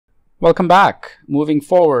Welcome back. Moving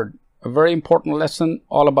forward, a very important lesson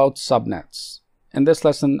all about subnets. In this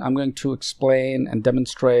lesson, I'm going to explain and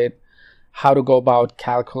demonstrate how to go about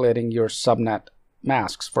calculating your subnet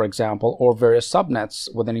masks, for example, or various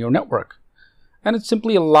subnets within your network. And it's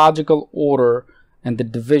simply a logical order and the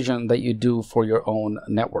division that you do for your own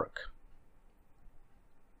network.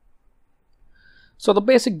 So the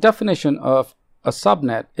basic definition of a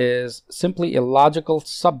subnet is simply a logical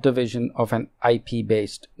subdivision of an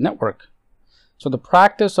IP-based network. So the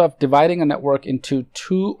practice of dividing a network into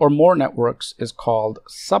two or more networks is called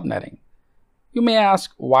subnetting. You may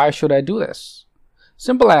ask, why should I do this?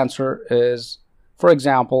 Simple answer is, for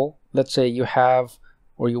example, let's say you have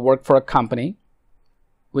or you work for a company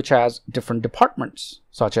which has different departments,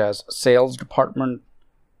 such as sales department,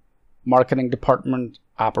 marketing department,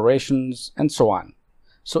 operations, and so on.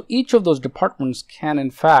 So each of those departments can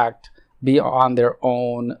in fact be on their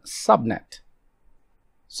own subnet.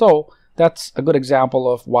 So that's a good example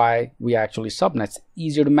of why we actually subnet. It's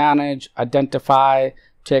easier to manage, identify,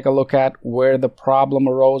 take a look at where the problem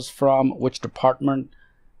arose from, which department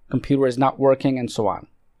computer is not working, and so on.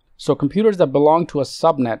 So computers that belong to a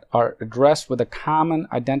subnet are addressed with a common,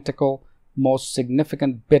 identical, most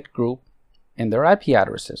significant bit group in their IP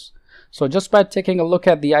addresses. So just by taking a look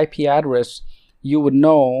at the IP address, you would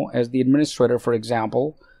know as the administrator, for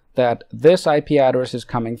example, that this IP address is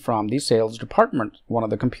coming from the sales department, one of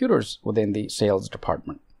the computers within the sales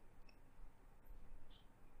department.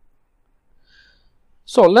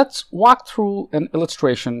 So let's walk through an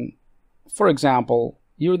illustration. For example,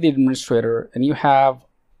 you're the administrator and you have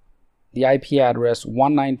the IP address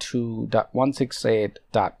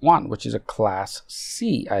 192.168.1, which is a Class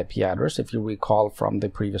C IP address, if you recall from the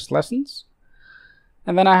previous lessons.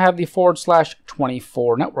 And then I have the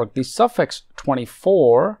 /24 network. The suffix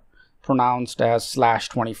 24, pronounced as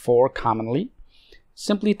 /24 commonly,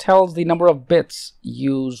 simply tells the number of bits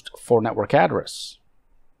used for network address.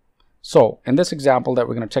 So in this example that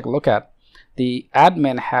we're going to take a look at, the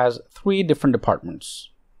admin has 3 different departments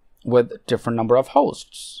with different number of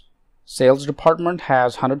hosts. Sales department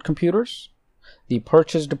has 100 computers. The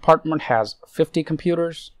purchase department has 50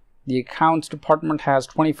 computers. The accounts department has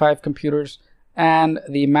 25 computers. And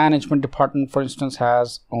the management department, for instance,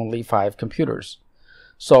 has only 5 computers.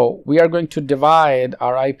 So we are going to divide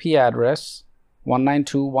our IP address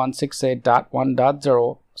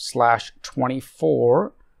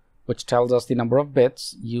 192.168.1.0/24, which tells us the number of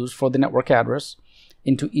bits used for the network address,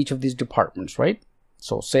 into each of these departments, right?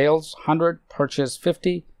 So sales 100, purchase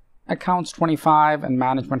 50, accounts 25, and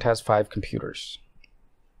management has 5 computers.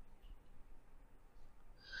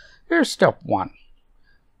 Here's step 1.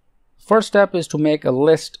 First step is to make a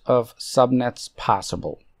list of subnets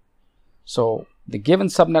possible. So the given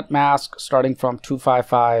subnet mask starting from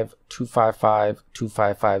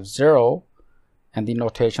 255.255.255.0, and the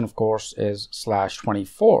notation of course is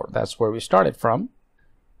 /24. That's where we started from.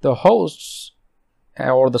 The hosts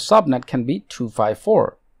or the subnet can be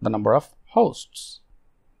 254, the number of hosts.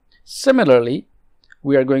 Similarly,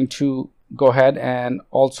 we are going to go ahead and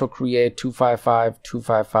also create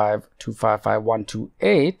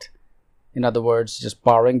 255.255.255.128. In other words, just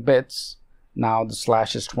borrowing bits. Now the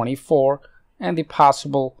slash is 24 and the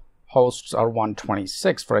possible hosts are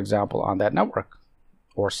 126, for example, on that network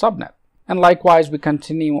or subnet. And likewise, we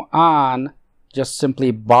continue on just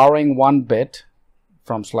simply borrowing 1 bit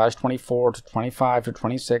from /24 to 25 to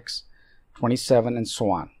 26, 27, and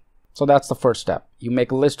so on. So that's the first step. You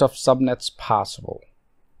make a list of subnets possible.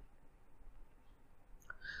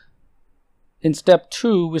 In step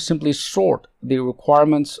 2, we simply sort the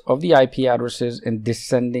requirements of the IP addresses in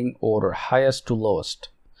descending order, highest to lowest.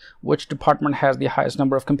 Which department has the highest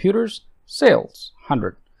number of computers? Sales,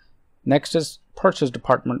 100. Next is purchase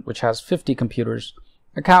department, which has 50 computers.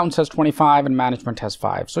 Accounts has 25 and management has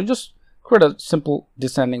 5. So just create a simple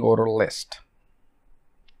descending order list.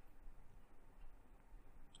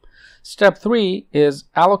 Step 3 is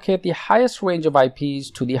allocate the highest range of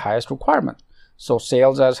IPs to the highest requirement. So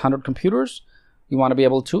sales has 100 computers. You want to be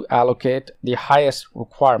able to allocate the highest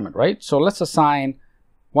requirement, right? So let's assign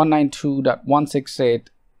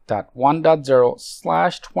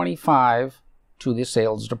 192.168.1.0/25 to the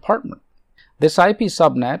sales department. This IP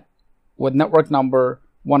subnet with network number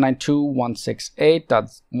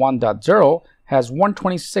 192.168.1.0 has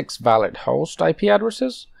 126 valid host IP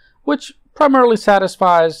addresses, which primarily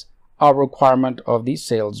satisfies our requirement of the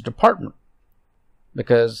sales department,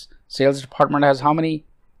 because sales department has how many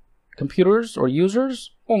computers or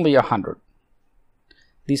users? Only 100.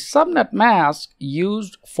 The subnet mask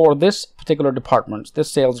used for this particular department, this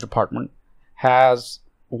sales department, has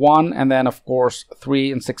 1 and then of course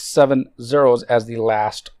 3 and 6, 7 zeros as the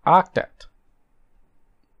last octet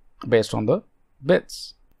based on the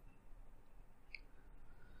bits.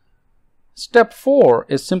 Step 4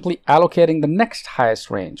 is simply allocating the next highest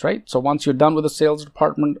range, right? So once you're done with the sales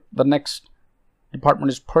department, the next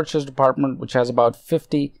department is purchase department, which has about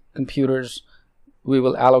 50 computers. We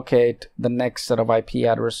will allocate the next set of IP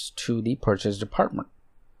address to the purchase department.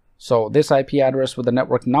 So this IP address with the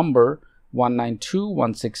network number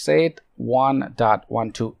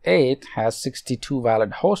 192.168.1.128 has 62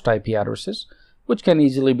 valid host IP addresses, which can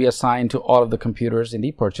easily be assigned to all of the computers in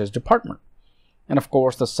the purchase department. And of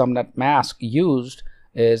course, the subnet mask used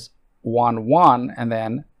is 11 and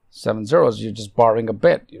then 7 zeros. You're just borrowing a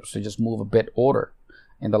bit, so you just move a bit order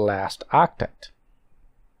in the last octet.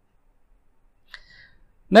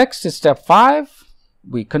 Next is step 5.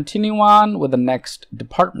 We continue on with the next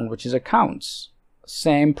department, which is accounts.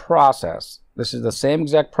 Same process. This is the same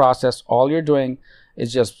exact process. All you're doing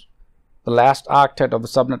is just the last octet of the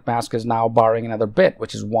subnet mask is now borrowing another bit,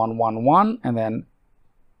 which is 111 and then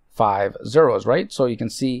 5 zeros, right? So you can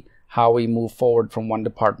see how we move forward from one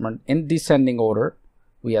department in descending order.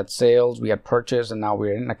 We had sales, we had purchase, and now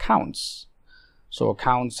we're in accounts. So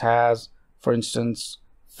accounts has, for instance,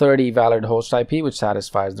 30 valid host IP, which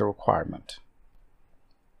satisfies the requirement.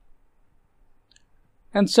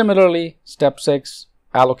 And similarly, step 6,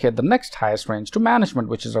 allocate the next highest range to management,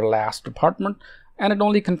 which is our last department, and it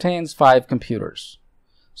only contains 5 computers.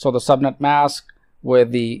 So the subnet mask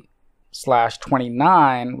with the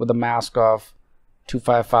 /29 with a mask of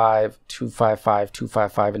 255, 255,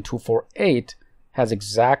 255, and 248 has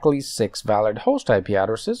exactly 6 valid host IP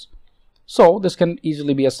addresses. So this can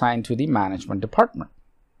easily be assigned to the management department.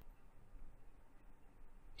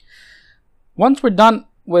 Once we're done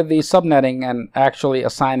with the subnetting and actually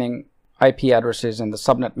assigning IP addresses in the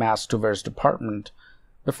subnet mask to various departments,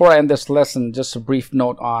 before I end this lesson, just a brief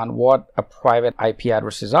note on what a private IP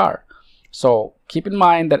addresses are. So keep in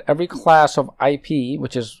mind that every class of IP,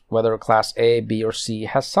 which is whether class A, B, or C,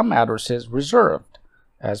 has some addresses reserved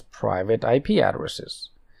as private IP addresses.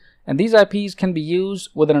 And these IPs can be used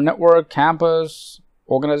within a network, campus,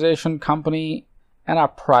 organization, company, and are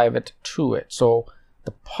private to it. So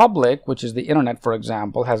the public, which is the internet, for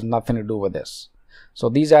example, has nothing to do with this. So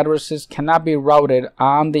these addresses cannot be routed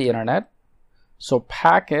on the internet. So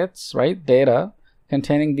packets, right, data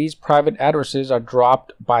containing these private addresses are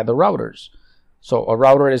dropped by the routers. So a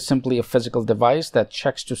router is simply a physical device that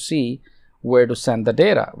checks to see where to send the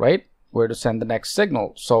data, right? Where to send the next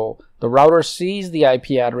signal. So the router sees the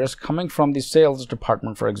IP address coming from the sales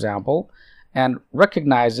department, for example, and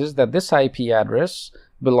recognizes that this IP address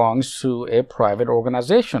belongs to a private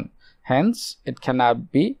organization. Hence, it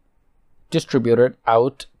cannot be distributed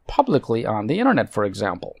out publicly on the internet, for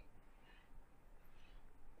example.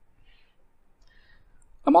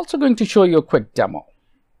 I'm also going to show you a quick demo.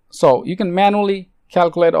 So you can manually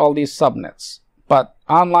calculate all these subnets, but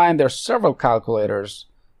online there are several calculators,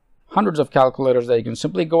 hundreds of calculators that you can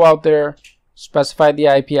simply go out there, specify the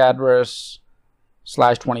IP address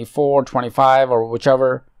 /24, 25, or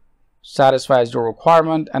whichever satisfies your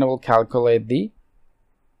requirement, and it will calculate the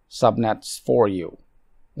subnets for you.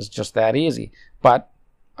 It's just that easy. But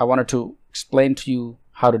I wanted to explain to you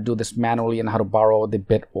how to do this manually and how to borrow the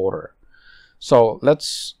bit order. So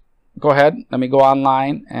let's go ahead. Let me go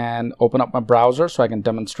online and open up my browser so I can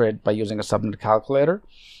demonstrate by using a subnet calculator.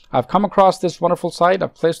 I've come across this wonderful site.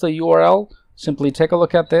 I've placed the URL. Simply take a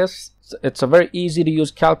look at this. It's a very easy to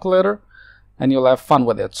use calculator and you'll have fun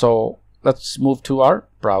with it. So let's move to our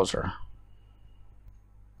browser.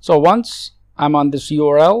 So once I'm on this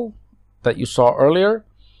URL that you saw earlier,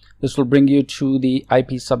 this will bring you to the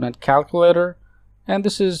IP subnet calculator. And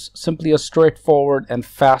this is simply a straightforward and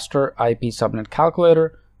faster IP subnet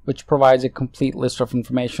calculator, which provides a complete list of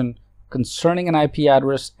information concerning an IP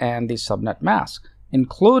address and the subnet mask,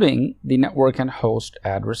 including the network and host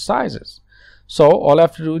address sizes. So all I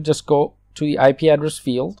have to do is just go to the IP address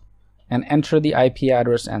field and enter the IP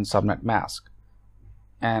address and subnet mask.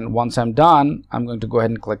 And once I'm done, I'm going to go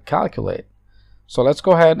ahead and click calculate. So let's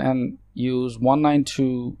go ahead and use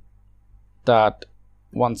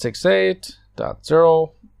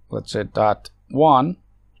 192.168.0, let's say .1,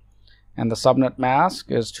 and the subnet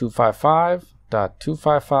mask is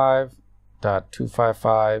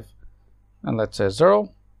 255.255.255, and let's say 0.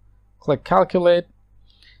 Click calculate,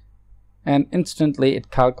 and instantly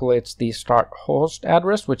it calculates the start host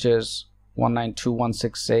address, which is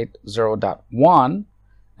 192.168.0.1,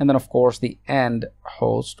 and then of course the end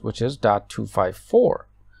host, which is .254.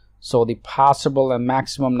 So the possible and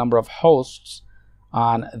maximum number of hosts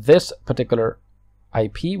on this particular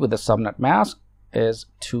IP with the subnet mask is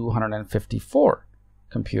 254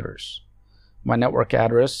 computers. My network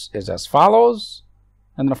address is as follows.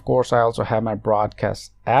 And then of course I also have my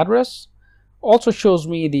broadcast address. Also shows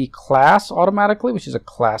me the class automatically, which is a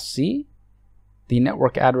class C. The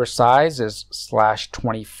network address size is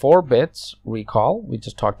 /24 bits. Recall, we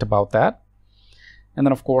just talked about that. And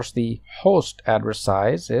then of course the host address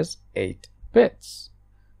size is 8 bits.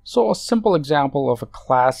 So a simple example of a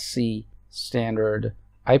class C standard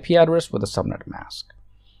IP address with a subnet mask.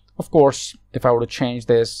 Of course, if I were to change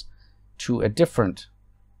this to a different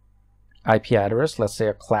IP address, let's say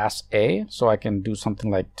a class A, so I can do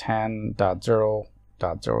something like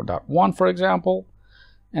 10.0.0.1 for example,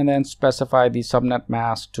 and then specify the subnet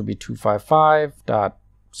mask to be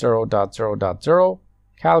 255.0.0.0,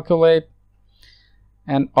 calculate,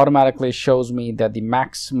 and automatically shows me that the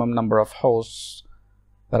maximum number of hosts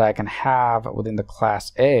that I can have within the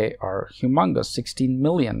class A are humongous, 16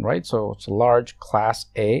 million, right? So it's a large class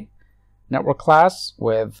A network class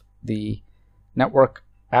with the network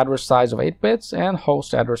address size of 8 bits and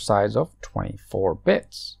host address size of 24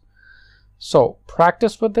 bits. So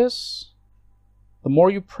practice with this. The more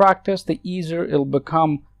you practice, the easier it'll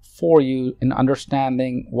become for you in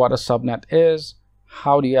understanding what a subnet is.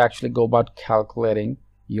 How do you actually go about calculating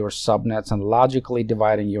your subnets and logically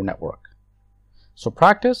dividing your network? So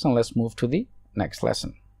practice, and let's move to the next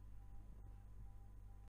lesson.